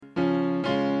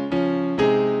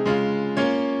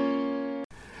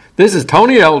This is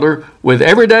Tony Elder with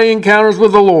Everyday Encounters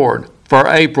with the Lord for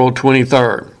April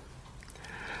 23rd.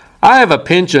 I have a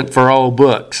penchant for old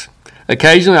books.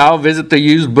 Occasionally I'll visit the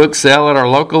used book sale at our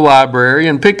local library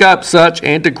and pick up such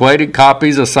antiquated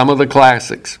copies of some of the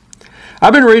classics.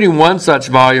 I've been reading one such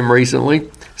volume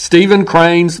recently, Stephen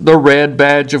Crane's The Red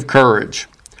Badge of Courage.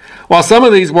 While some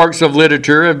of these works of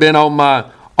literature have been on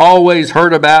my always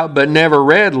heard about but never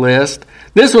read list,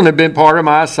 this one had been part of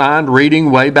my assigned reading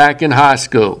way back in high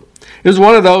school. It was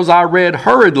one of those I read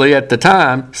hurriedly at the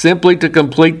time, simply to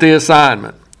complete the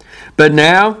assignment. But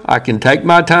now I can take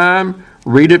my time,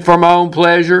 read it for my own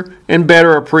pleasure, and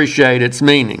better appreciate its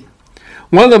meaning.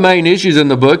 One of the main issues in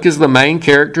the book is the main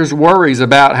character's worries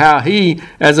about how he,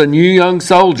 as a new young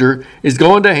soldier, is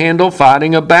going to handle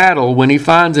fighting a battle when he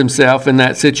finds himself in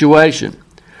that situation.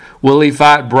 Will he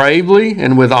fight bravely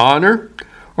and with honor?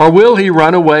 Or will he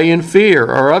run away in fear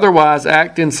or otherwise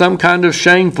act in some kind of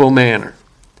shameful manner?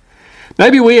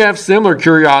 Maybe we have similar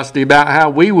curiosity about how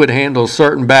we would handle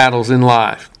certain battles in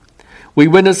life. We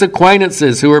witness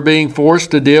acquaintances who are being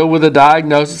forced to deal with a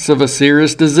diagnosis of a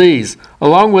serious disease,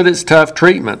 along with its tough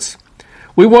treatments.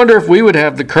 We wonder if we would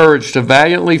have the courage to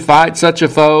valiantly fight such a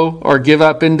foe or give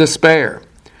up in despair.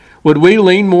 Would we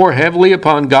lean more heavily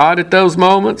upon God at those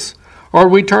moments, or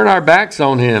would we turn our backs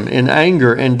on Him in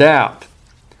anger and doubt?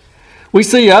 We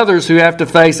see others who have to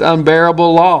face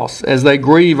unbearable loss as they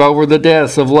grieve over the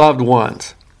deaths of loved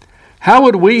ones. How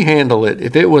would we handle it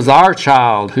if it was our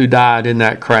child who died in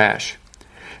that crash?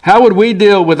 How would we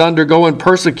deal with undergoing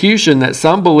persecution that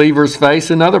some believers face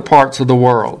in other parts of the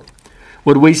world?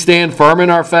 Would we stand firm in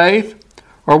our faith,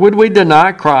 or would we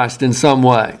deny Christ in some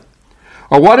way?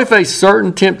 Or what if a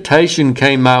certain temptation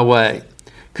came my way?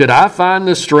 Could I find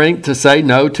the strength to say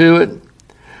no to it?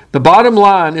 The bottom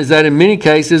line is that in many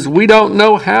cases we don't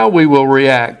know how we will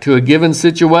react to a given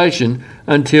situation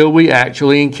until we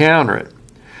actually encounter it.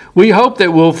 We hope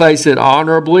that we'll face it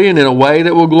honorably and in a way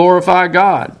that will glorify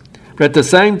God. But at the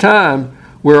same time,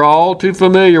 we're all too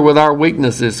familiar with our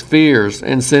weaknesses, fears,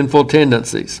 and sinful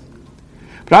tendencies.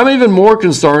 But I'm even more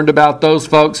concerned about those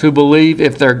folks who believe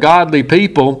if they're godly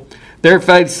people, their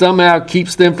faith somehow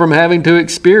keeps them from having to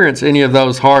experience any of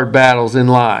those hard battles in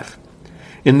life.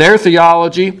 In their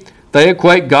theology, they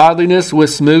equate godliness with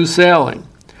smooth sailing.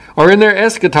 Or in their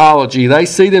eschatology, they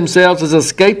see themselves as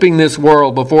escaping this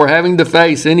world before having to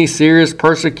face any serious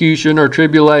persecution or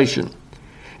tribulation.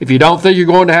 If you don't think you're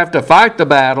going to have to fight the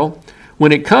battle,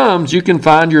 when it comes, you can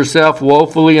find yourself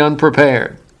woefully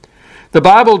unprepared. The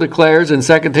Bible declares in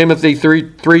 2 Timothy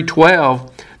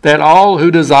 3:12 that all who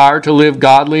desire to live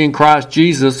godly in Christ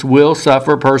Jesus will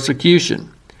suffer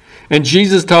persecution. And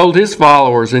Jesus told His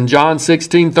followers in John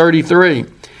 16:33,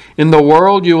 "In the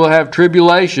world you will have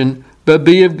tribulation, but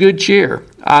be of good cheer.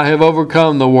 I have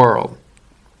overcome the world."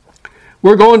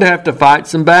 We're going to have to fight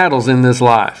some battles in this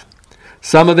life.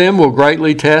 Some of them will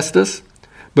greatly test us,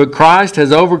 but Christ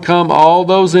has overcome all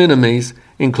those enemies,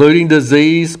 including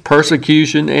disease,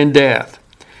 persecution, and death.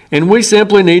 And we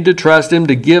simply need to trust Him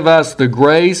to give us the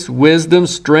grace, wisdom,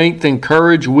 strength, and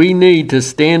courage we need to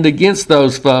stand against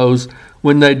those foes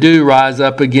when they do rise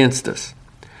up against us.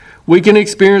 We can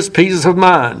experience peace of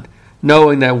mind,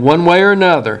 knowing that one way or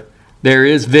another, there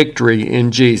is victory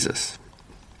in Jesus.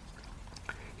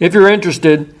 If you're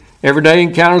interested, Everyday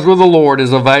Encounters with the Lord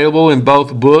is available in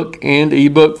both book and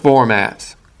ebook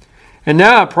formats. And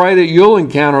now I pray that you'll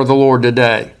encounter the Lord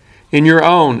today in your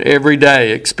own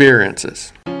everyday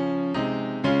experiences.